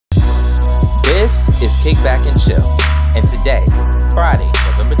is Kickback N Chill, and today, Friday,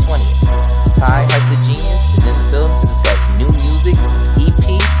 November 20th, TyHasTheGenius is in the building to discuss new music, EP,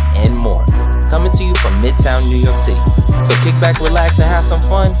 and more. Coming to you from Midtown, New York City. So kick back, relax, and have some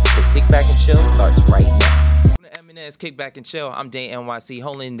fun, because Kickback N Chill starts right now. It's Kickback N Chill. I'm DaJoir NYC,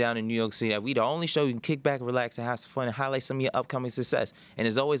 holding down in New York City. We the only show you can kick back, relax, and have some fun and highlight some of your upcoming success. And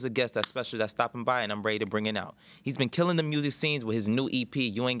there's always a guest that's special that's stopping by, and I'm ready to bring it out. He's been killing the music scenes with his new EP,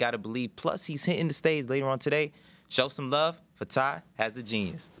 You Ain't Gotta Believe. Plus, he's hitting the stage later on today. Show some love for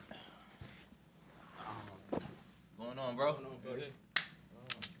TyHasTheGenius. What's going on, bro? What's going on, bro?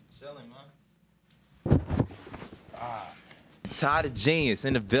 Chilling, man. TyHasTheGenius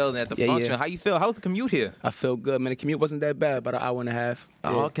in the building at the function. Yeah. How you feel? How's the commute here? I feel good, man. The commute wasn't that bad, about an hour and a half.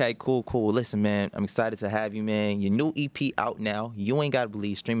 Yeah. Oh, okay, cool. Listen, man, I'm excited to have you, man. Your new EP out now. You Ain't Gotta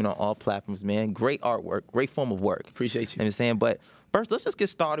Believe, streaming on all platforms, man. Great artwork, great form of work. Appreciate you. You know what I'm saying? But first, let's just get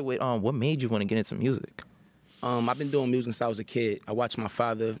started with what made you want to get into music? I've been doing music since I was a kid. I watched my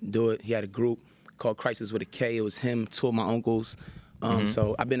father do it. He had a group called Crisis with a K. It was him, two of my uncles.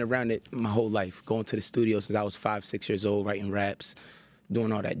 So I've been around it my whole life, going to the studio since I was 5, 6 years old, writing raps,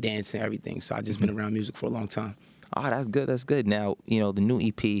 doing all that dancing, everything. So I've just been around music for a long time. Oh, that's good. That's good. Now, you know, the new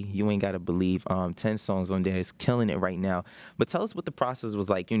EP, You Ain't Gotta Believe, 10 songs on there. It's killing it right now. But tell us what the process was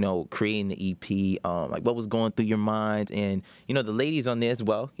like, you know, creating the EP, like what was going through your mind. And, you know, the ladies on there as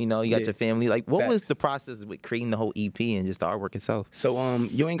well. You know, you got your family. Like, what was the process with creating the whole EP and just the artwork itself? So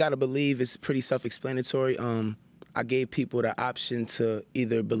You Ain't Gotta Believe is pretty self-explanatory. I gave people the option to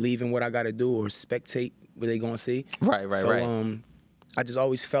either believe in what I gotta do or spectate what they gonna see. Right. I just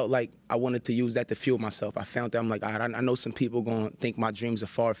always felt like I wanted to use that to fuel myself. I found that I'm like, all right, I know some people gonna think my dreams are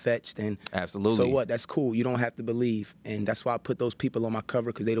far-fetched, and absolutely. So what? That's cool. You don't have to believe, and that's why I put those people on my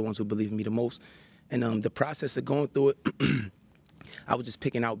cover, because they're the ones who believe in me the most. And the process of going through it, I was just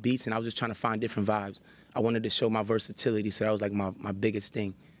picking out beats, and I was just trying to find different vibes. I wanted to show my versatility, so that was like my biggest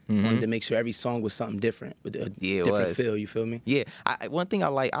thing. I wanted to make sure every song was something different, with a different feel, you feel me? Yeah, one thing I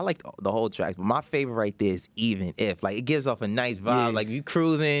like the whole track, but my favorite right there is Even If. Like, it gives off a nice vibe, like you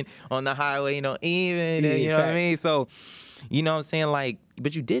cruising on the highway, you know, even, you know what I mean? So, you know what I'm saying? Like,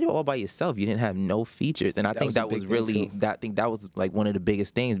 but you did it all by yourself. You didn't have no features. And I think that was really, I think that was like one of the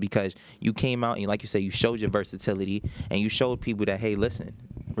biggest things, because you came out and, like you said, you showed your versatility and you showed people that, hey, listen,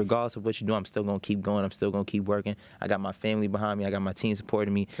 regardless of what you do, I'm still going to keep going. I'm still going to keep working. I got my family behind me. I got my team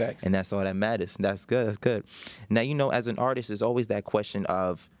supporting me. Facts. And that's all that matters. That's good. That's good. Now, you know, as an artist, there's always that question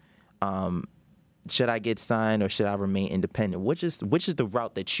of, should I get signed or should I remain independent? Which is the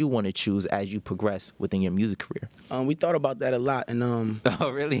route that you want to choose as you progress within your music career? We thought about that a lot, and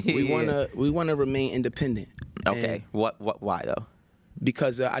oh, really? we wanna remain independent. Okay. Why though?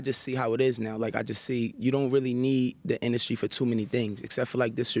 Because I just see how it is now. Like, I just see you don't really need the industry for too many things, except for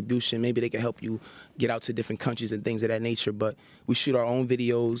like distribution. Maybe they can help you get out to different countries and things of that nature. But we shoot our own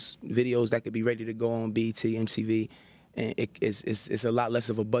videos that could be ready to go on BET, MTV, and it's a lot less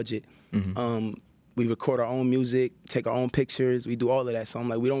of a budget. We record our own music, take our own pictures, we do all of that. So I'm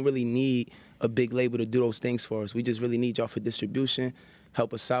like, we don't really need a big label to do those things for us. We just really need y'all for distribution,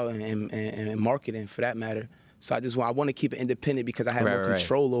 help us out, and marketing for that matter. So I want to keep it independent, because I have more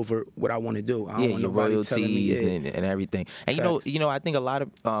control over what I want to do. I don't want nobody telling me and everything. And you know, I think a lot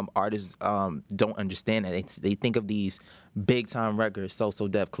of artists don't understand that. They think of these big time records, So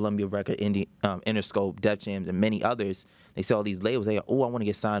Def, Columbia Record, Interscope, Def Jams, and many others. They see all these labels. They go, oh, I want to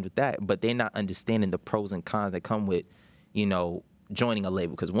get signed with that, but they're not understanding the pros and cons that come with, you know, joining a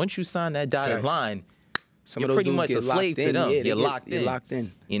label. Because once you sign that dotted line, you're pretty much a slave to them. You're locked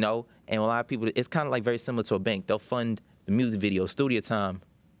in. You know, and a lot of people, it's kind of like very similar to a bank. They'll fund the music video, studio time,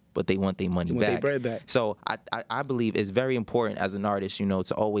 but they want their money back. Their bread back. So I believe it's very important as an artist, you know,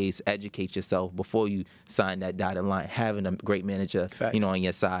 to always educate yourself before you sign that dotted line. Having a great manager, you know, on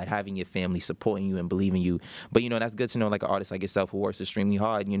your side, having your family supporting you and believing you. But, you know, that's good to know, like an artist like yourself who works extremely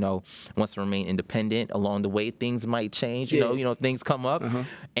hard, you know, wants to remain independent. Along the way, things might change, you know, things come up.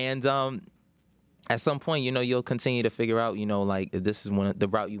 And at some point, you know, you'll continue to figure out, you know, like, if this is the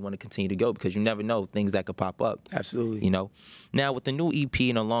route you want to continue to go, because you never know things that could pop up. Absolutely. You know? Now, with the new EP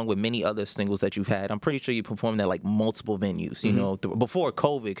and along with many other singles that you've had, I'm pretty sure you performed at, like, multiple venues, you know, before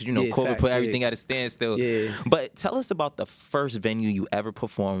COVID, because, you know, COVID put everything at a standstill. But tell us about the first venue you ever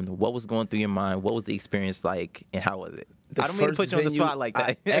performed. What was going through your mind? What was the experience like, and how was it? I don't mean to put you on the spot like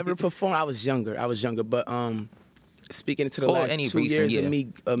that. I ever performed, I was younger, but speaking to the last 2 years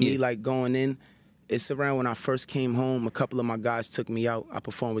of me like going in, it's around when I first came home. A couple of my guys took me out. I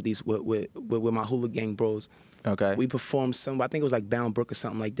performed with with my hula gang bros. Okay. We performed I think it was like Bound Brook or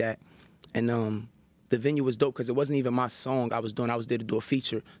something like that. And the venue was dope because it wasn't even my song I was doing. I was there to do a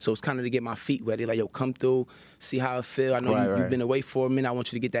feature. So it's kind of to get my feet wet. They're like, yo, come through, see how it feel. I know you've been away for a minute. I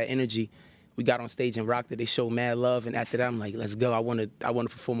want you to get that energy. We got on stage and rocked it. They showed mad love, and after that, I'm like, let's go. I want to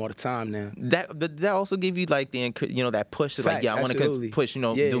perform all the time now. But that also gave you like the that push to like, yeah, I want to push,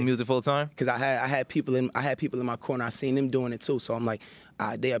 do music full time. Because I had people in my corner. I seen them doing it too. So I'm like,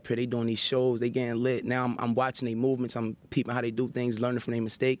 they up here, they doing these shows, they getting lit. Now I'm watching their movements. I'm peeping how they do things, learning from their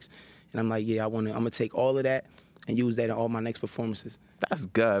mistakes, and I'm like, yeah, I'm gonna take all of that and use that in all my next performances. That's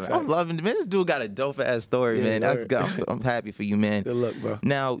good, man. I'm loving it. Man, this dude got a dope-ass story, man. That's good. I'm happy for you, man. Good luck, bro.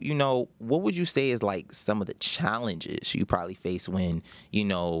 Now, what would you say is, like, some of the challenges you probably face when,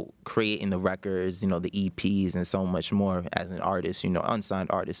 creating the records, the EPs and so much more as an artist, unsigned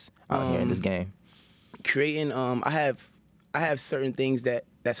artist out here in this game? Creating, I have certain things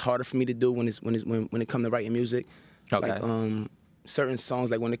that's harder for me to do when it comes to writing music. Okay. Like, certain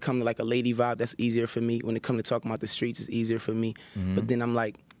songs, like when it comes to like a lady vibe, that's easier for me. When it comes to talking about the streets, it's easier for me. But then I'm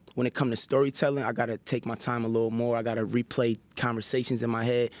like, when it comes to storytelling, I gotta take my time a little more. I gotta replay conversations in my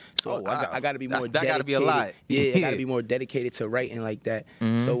head. So I gotta be more dedicated. That gotta be a lot. Yeah, I gotta be more dedicated to writing like that.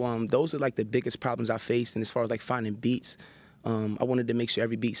 So those are like the biggest problems I faced. And as far as like finding beats, I wanted to make sure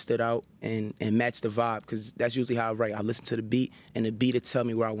every beat stood out and matched the vibe, because that's usually how I write. I listen to the beat, and the beat will tell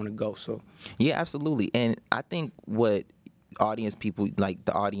me where I want to go. So yeah, absolutely. And I think what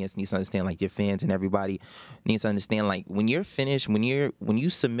the audience needs to understand, like your fans and everybody needs to understand, like when you're finished, when you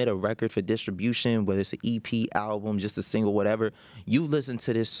submit a record for distribution, whether it's an EP, album, just a single, whatever, you listen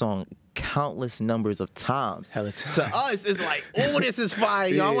to this song countless numbers of times. Hella times. To us, it's like, oh, this is fire.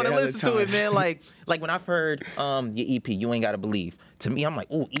 Yo, I want to listen to it, man. Like when I've heard your EP, You Ain't Gotta Believe. To me, I'm like,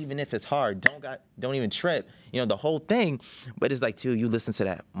 oh, even if it's hard, don't even trip. The whole thing. But it's like, too, you listen to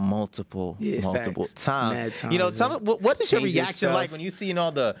that multiple times. Tell me, what is your reaction like when you see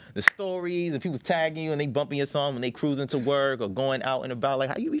all the stories and people tagging you and they bumping your song when they cruising to work or going out and about?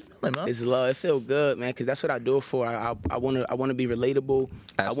 Like, how you be feeling, man? It's love. It feel good, man, because that's what I do it for. I want to be relatable.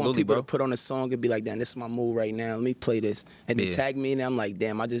 Absolutely, I want people to put on a song and be like, damn, this is my mood right now. Let me play this. And they tag me, and I'm like,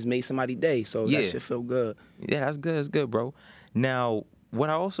 damn, I just made somebody's day. So that shit feel good. Yeah, that's good. That's good, bro. Now, what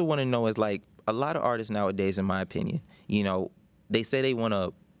I also want to know is, like, a lot of artists nowadays, in my opinion, they say they want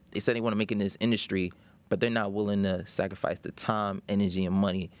to make it in this industry, but they're not willing to sacrifice the time, energy, and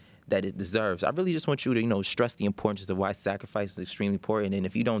money that it deserves. I really just want you to, stress the importance of why sacrifice is extremely important. And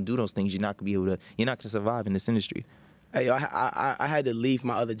if you don't do those things, you're not going to survive in this industry. Hey, I had to leave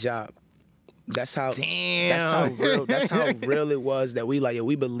my other job. That's how Damn. That's how real it was that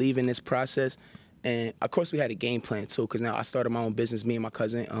we believe in this process. And of course we had a game plan too, because now I started my own business, me and my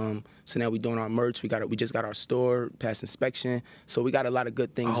cousin. So now we doing our merch. We just got our store passed inspection. So we got a lot of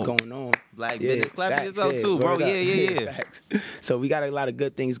good things going on. Black business, clap yourself too, bro. Yeah. Facts. So we got a lot of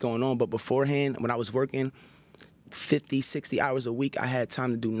good things going on. But beforehand, when I was working 50, 60 hours a week, I had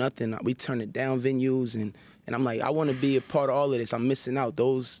time to do nothing. We turned it down venues, and I'm like, I want to be a part of all of this. I'm missing out.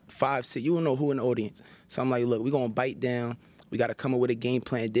 Those 5, 6, you don't know who in the audience. So I'm like, look, we're going to bite down. We got to come up with a game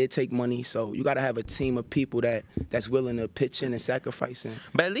plan. It did take money, so you got to have a team of people that's willing to pitch in and sacrifice in.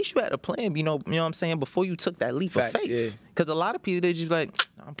 But at least you had a plan, you know what I'm saying, before you took that leap of faith. Because a lot of people, they just like,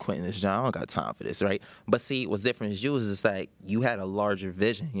 I'm quitting this job. I don't got time for this, right? But see, what's different is you is just like, you had a larger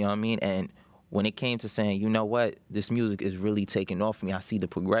vision, you know what I mean? And when it came to saying, you know what, this music is really taking off for me, I see the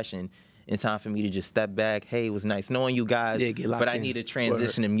progression. It's time for me to just step back. Hey, it was nice knowing you guys, but I need to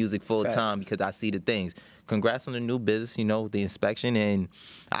transition to music full time because I see the things. Congrats on the new business, the inspection, and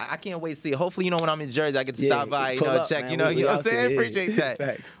I can't wait to see it. Hopefully, when I'm in Jersey, I get to stop by, check, man, you know what I'm saying? Appreciate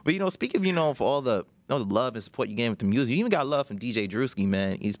that. But, speaking of, for all the love and support you gave with the music, you even got love from DJ Drewski,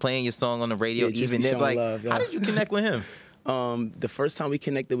 man. He's playing your song on the radio, even if, like, love, how did you connect with him? The first time we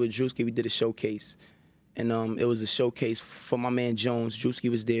connected with Drewski, we did a showcase, and it was a showcase for my man Jones. Drewski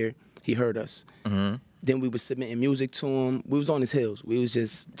was there. He heard us. Mm-hmm. Then we was submitting music to him. We was on his heels. We was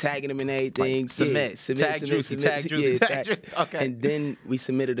just tagging him and everything. Like, submit. Tag Drewski. Okay. And then we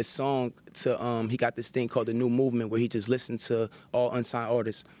submitted a song to, he got this thing called The New Movement where he just listened to all unsigned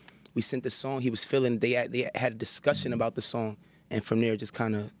artists. We sent the song. He was feeling, they had a discussion about the song. And from there, it just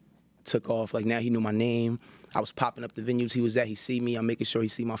kind of took off. Like, now he knew my name. I was popping up the venues he was at. He see me. I'm making sure he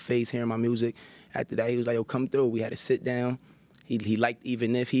see my face, hearing my music. After that, he was like, yo, come through. We had to sit down. He liked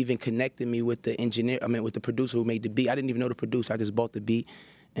Even If. He even connected me with the with the producer who made the beat. I didn't even know the producer. I just bought the beat,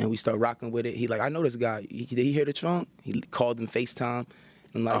 and we started rocking with it. He like, I know this guy. Did he hear the trunk? He called him FaceTime.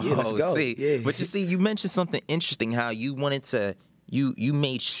 I'm like, yeah, let's go. Yeah. But you see, you mentioned something interesting, how you wanted to, you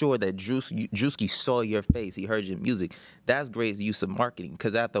made sure that Drewski saw your face. He heard your music. That's great use of marketing,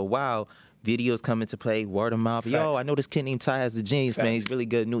 because after a while, videos come into play, word of mouth. Facts. Yo, I know this kid named TyHasTheGenius, man. He's really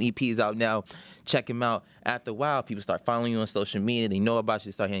good. New EP's out now. Check him out. After a while, people start following you on social media. They know about you.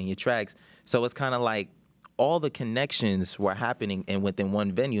 They start hearing your tracks. So it's kind of like all the connections were happening and within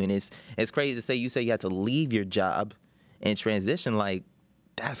one venue. And it's crazy to say you say you had to leave your job and transition. Like,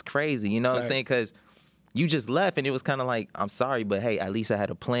 that's crazy. You know what I'm saying? Because you just left and it was kind of like, I'm sorry, but hey, at least I had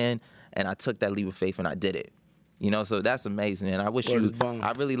a plan and I took that leap of faith and I did it. You know, so that's amazing, and I wish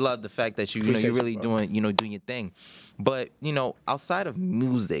I really love the fact that you're really doing your thing. But outside of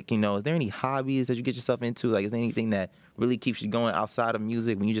music, is there any hobbies that you get yourself into? Like, is there anything that really keeps you going outside of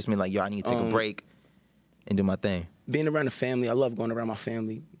music when you just been like, yo, I need to take a break and do my thing? Being around the family, I love going around my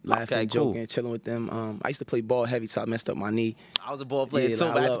family, laughing, joking, chilling with them. I used to play ball heavy, so I messed up my knee. I was a ball player too,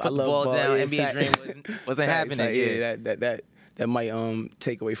 but I had to put the ball down. NBA dream wasn't happening. Yeah, that might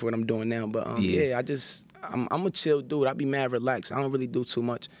take away from what I'm doing now. But I'm a chill dude. I be mad relaxed. I don't really do too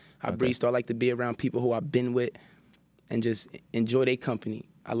much. I breathe, so I like to be around people who I've been with and just enjoy their company.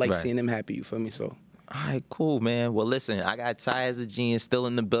 I like seeing them happy, you feel me? So. All right, cool, man. Well, listen, I got TyHasTheGenius still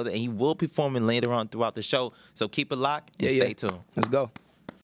in the building, and he will be performing later on throughout the show. So keep it locked and stay tuned. Let's go.